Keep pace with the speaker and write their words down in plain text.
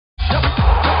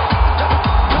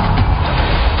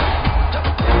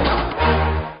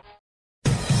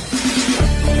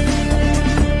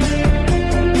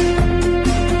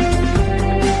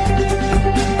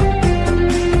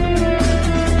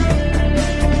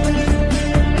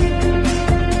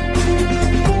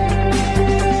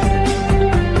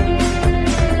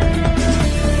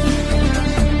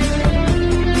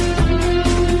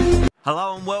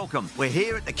we're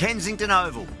here at the Kensington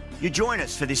Oval. You join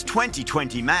us for this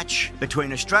 2020 match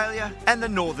between Australia and the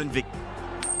Northern Vic.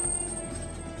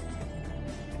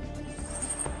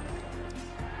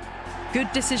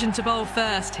 Good decision to bowl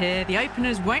first here. The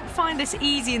openers won't find this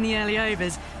easy in the early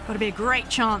overs. Got to be a great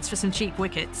chance for some cheap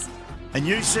wickets. A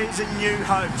new season, new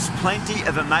hopes. Plenty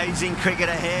of amazing cricket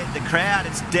ahead. The crowd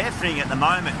is deafening at the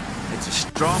moment. It's a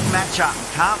strong match-up.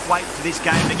 Can't wait for this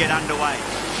game to get underway.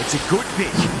 It's a good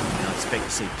pitch, and I expect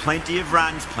to see plenty of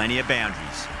runs, plenty of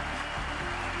boundaries.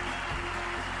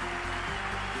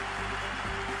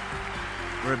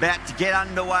 We're about to get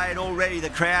underway and already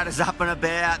the crowd is up and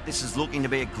about. This is looking to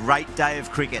be a great day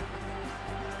of cricket.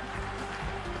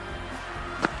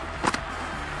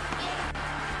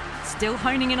 Still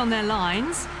honing in on their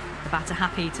lines. The batter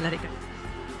happy to let it go.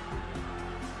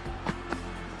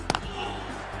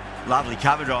 Lovely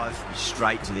cover drive,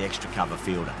 straight to the extra cover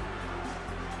fielder.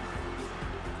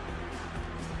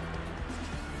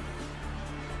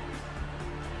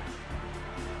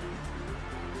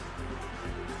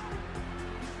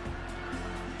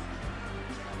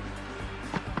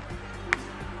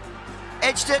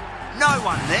 Edged it, no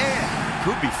one there.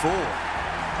 Could be four.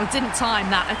 Well, didn't time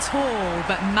that at all,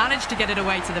 but managed to get it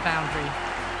away to the boundary.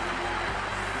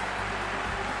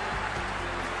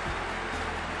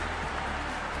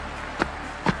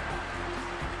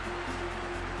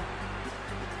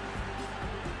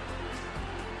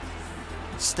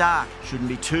 Stark shouldn't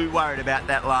be too worried about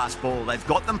that last ball. They've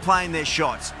got them playing their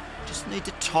shots. Just need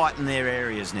to tighten their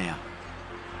areas now.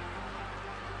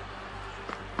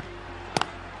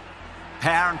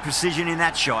 Power and precision in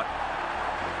that shot.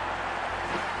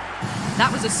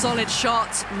 That was a solid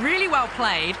shot, really well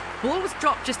played. Ball was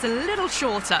dropped just a little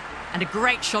shorter, and a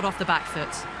great shot off the back foot.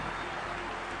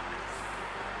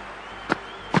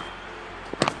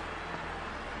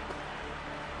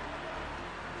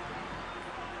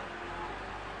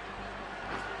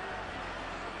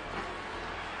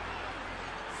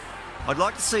 I'd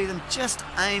like to see them just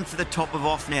aim for the top of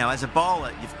off now. As a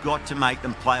bowler, you've got to make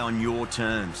them play on your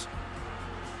terms.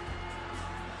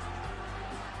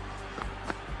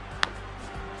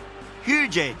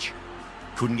 Huge edge.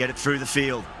 Couldn't get it through the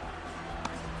field.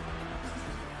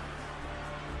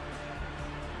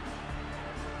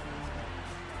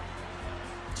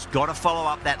 Just got to follow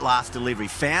up that last delivery.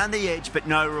 Found the edge, but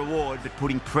no reward, but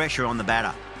putting pressure on the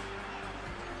batter.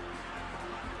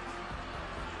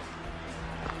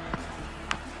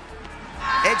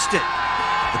 Edged it.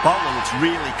 The bowler looks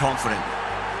really confident.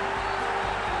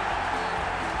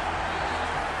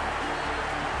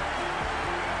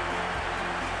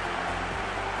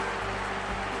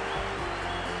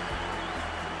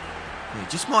 Yeah,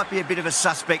 just might be a bit of a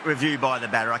suspect review by the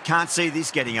batter. I can't see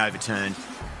this getting overturned.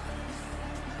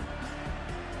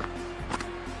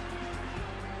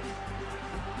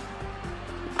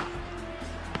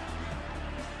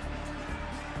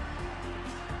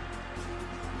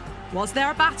 Was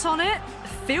there a bat on it?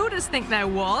 Fielders think there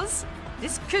was.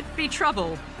 This could be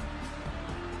trouble.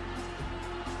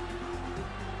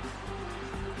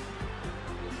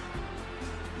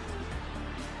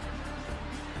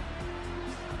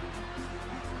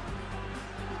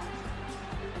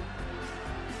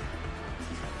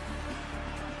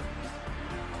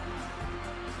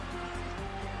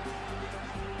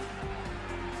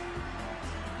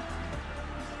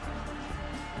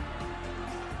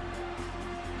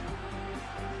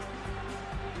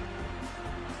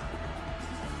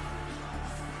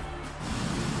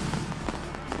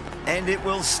 And it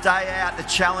will stay out. The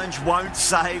challenge won't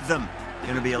save them.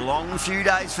 Going to be a long few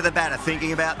days for the batter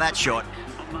thinking about that shot.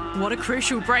 What a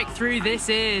crucial breakthrough this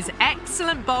is.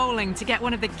 Excellent bowling to get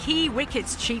one of the key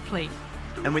wickets cheaply.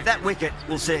 And with that wicket,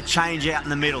 we'll see a change out in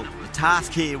the middle. The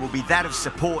task here will be that of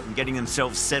support and getting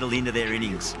themselves settled into their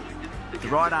innings. The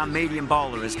right-arm medium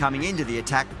bowler is coming into the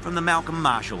attack from the Malcolm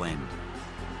Marshall end.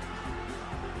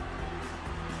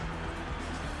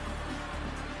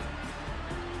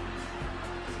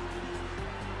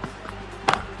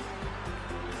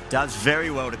 Does very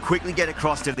well to quickly get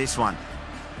across to this one.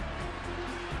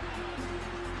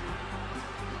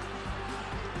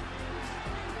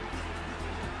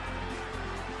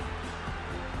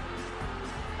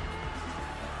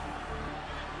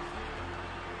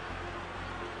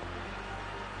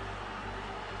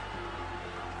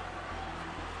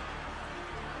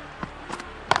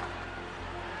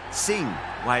 Singh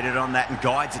waited on that and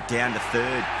guides it down to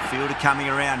third. Fielder coming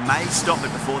around, may stop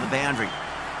it before the boundary.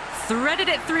 Threaded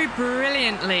it through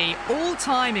brilliantly. All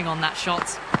timing on that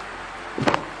shot.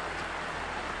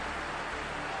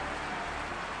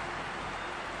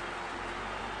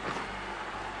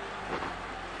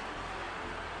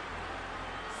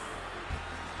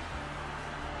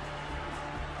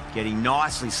 Getting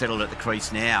nicely settled at the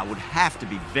crease now. Would have to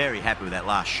be very happy with that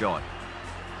last shot.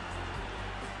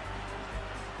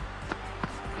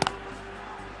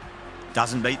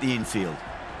 Doesn't beat the infield.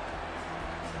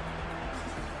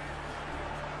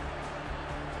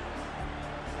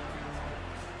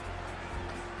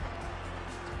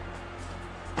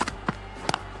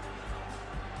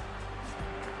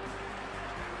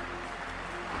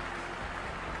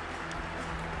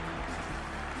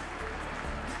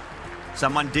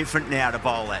 Someone different now to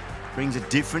bowl that. Brings a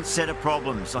different set of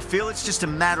problems. I feel it's just a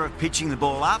matter of pitching the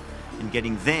ball up and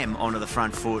getting them onto the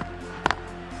front foot.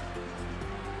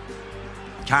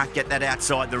 Can't get that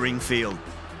outside the ring field.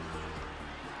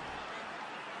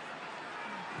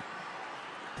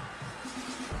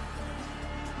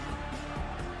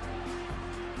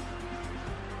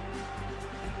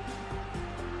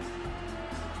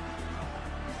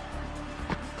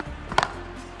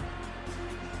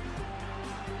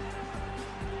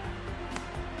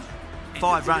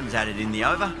 Five runs added in the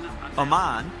over.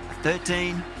 Oman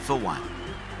 13 for 1.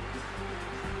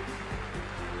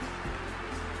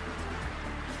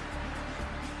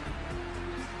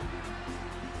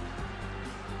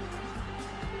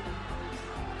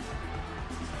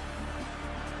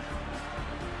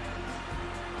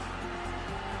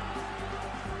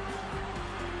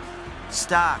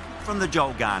 Stark from the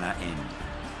Joel Garner end.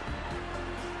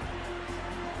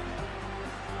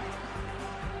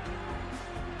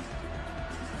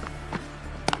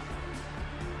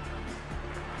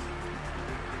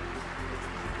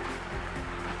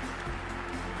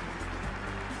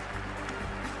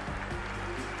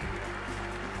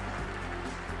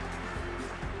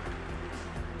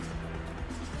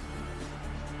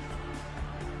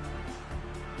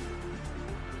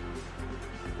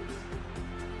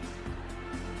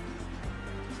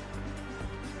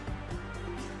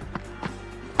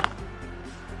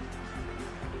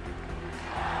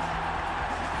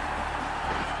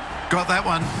 Got that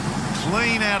one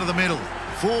clean out of the middle.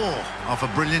 4 off a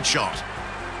brilliant shot.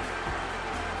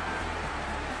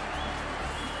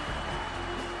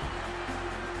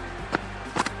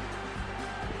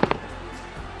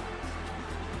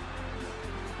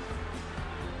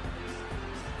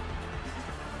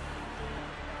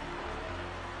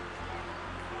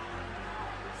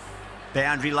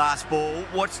 Boundary last ball.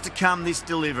 What's to come this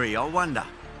delivery, I wonder?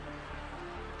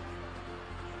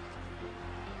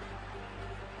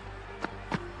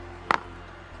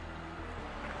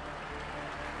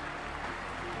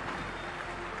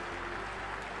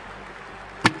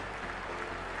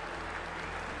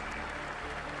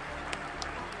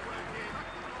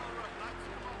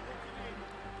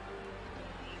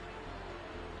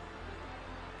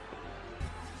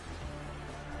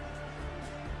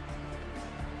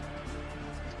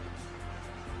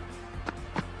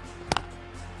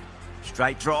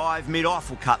 Straight drive, mid-off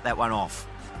will cut that one off.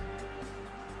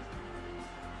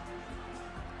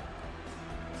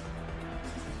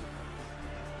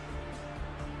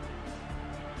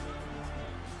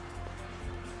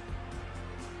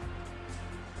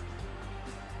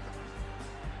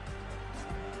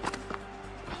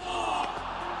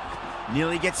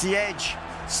 Nearly gets the edge.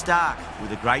 Stark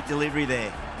with a great delivery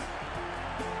there.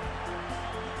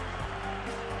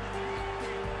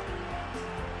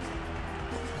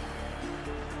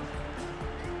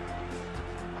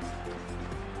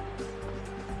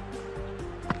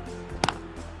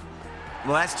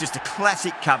 Well, that's just a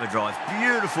classic cover drive.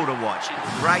 Beautiful to watch.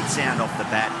 Great sound off the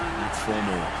bat. That's 4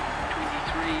 more.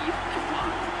 23 for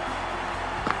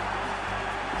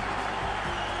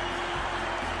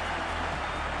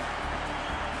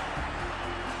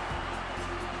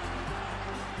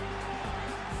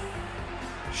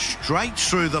 1. Straight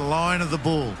through the line of the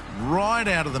ball, right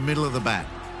out of the middle of the bat.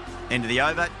 End of the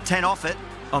over, 10 off it.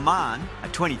 Oman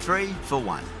at 23 for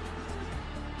 1.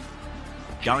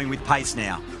 Going with pace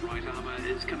now. The right armour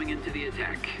is coming into the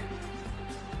attack.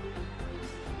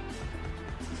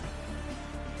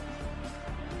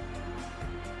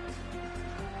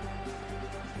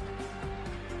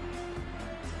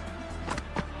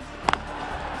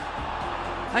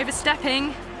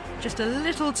 Overstepping, just a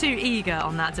little too eager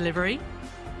on that delivery.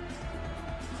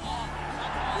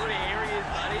 Good areas,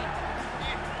 buddy.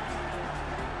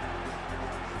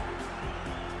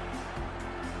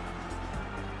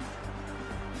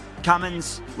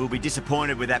 Cummins will be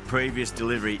disappointed with that previous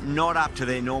delivery. Not up to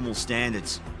their normal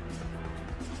standards.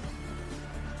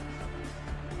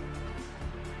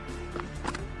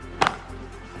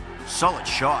 Solid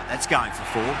shot. That's going for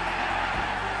 4.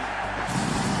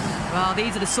 Well,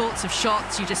 these are the sorts of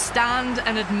shots you just stand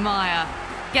and admire.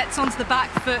 Gets onto the back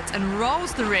foot and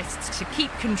rolls the wrists to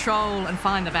keep control and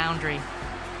find the boundary.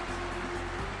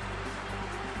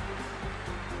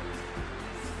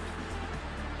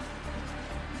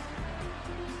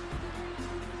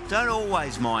 Don't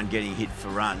always mind getting hit for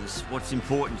runs. What's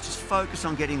important is just focus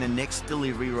on getting the next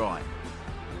delivery right.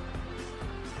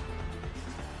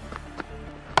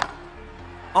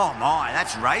 Oh my,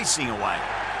 that's racing away.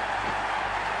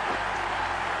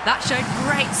 That showed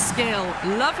great skill.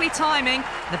 Lovely timing.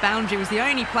 The boundary was the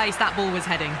only place that ball was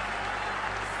heading.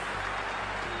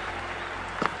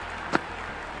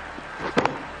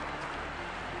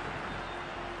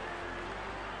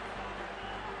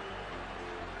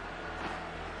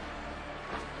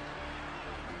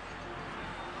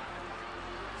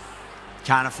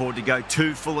 Can't afford to go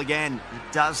too full again.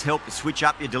 It does help to switch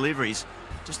up your deliveries,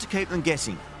 just to keep them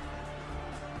guessing.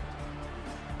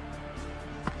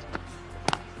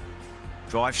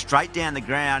 Drive straight down the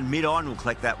ground, mid-on will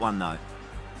collect that one though.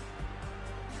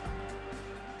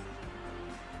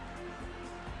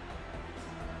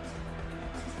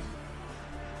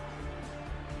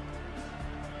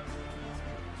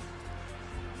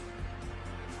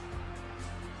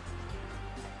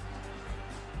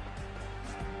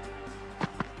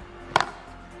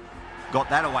 Got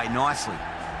that away nicely.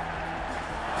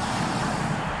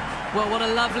 Well, what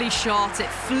a lovely shot. It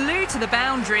flew to the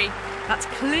boundary. That's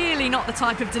clearly not the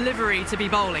type of delivery to be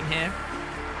bowling here.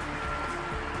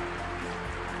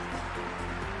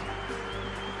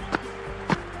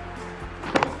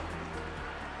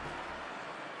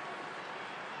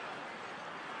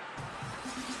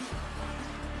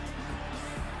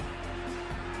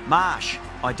 Marsh,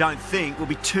 I don't think, will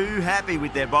be too happy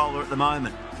with their bowler at the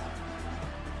moment.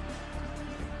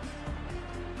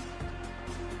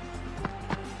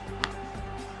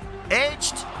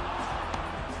 Edged.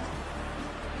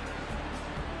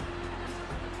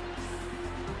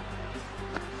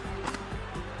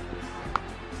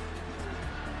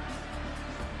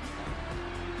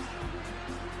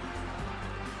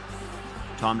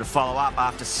 Time to follow up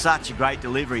after such a great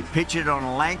delivery. Pitch it on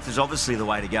a length is obviously the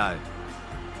way to go.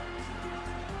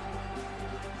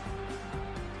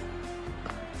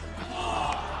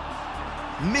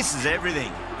 Misses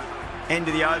everything. End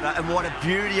of the over, and what a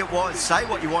beauty it was. Say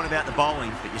what you want about the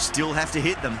bowling, but you still have to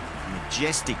hit them.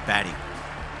 Majestic batting.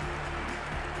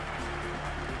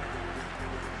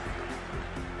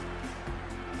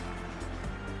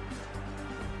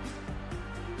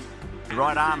 The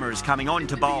right armour is coming on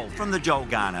to bowl from the Joel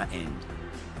Garner end.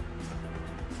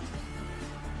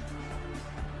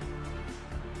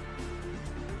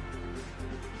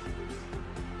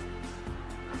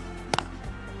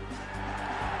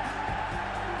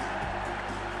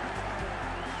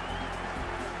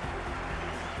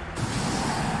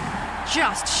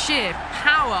 Just sheer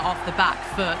power off the back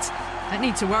foot. Don't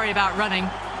need to worry about running.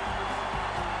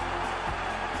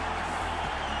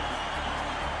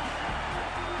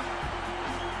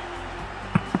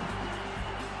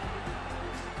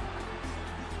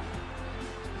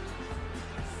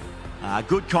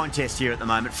 Good contest here at the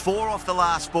moment. 4 off the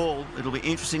last ball. It'll be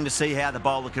interesting to see how the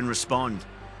bowler can respond.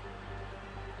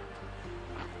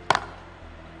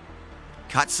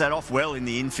 Cuts that off well in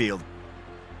the infield.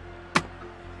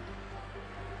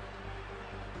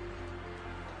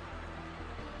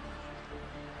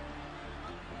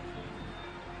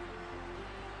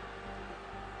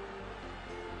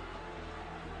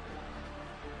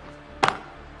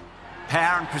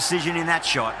 Power and precision in that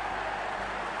shot.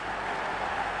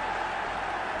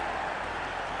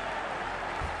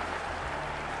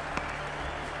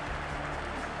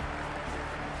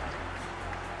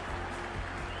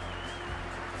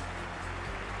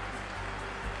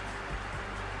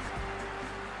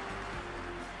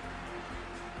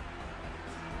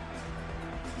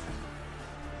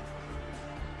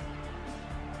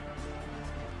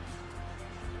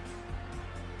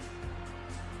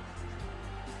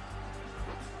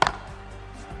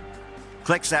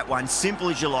 Collects that one, simple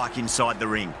as you like inside the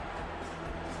ring.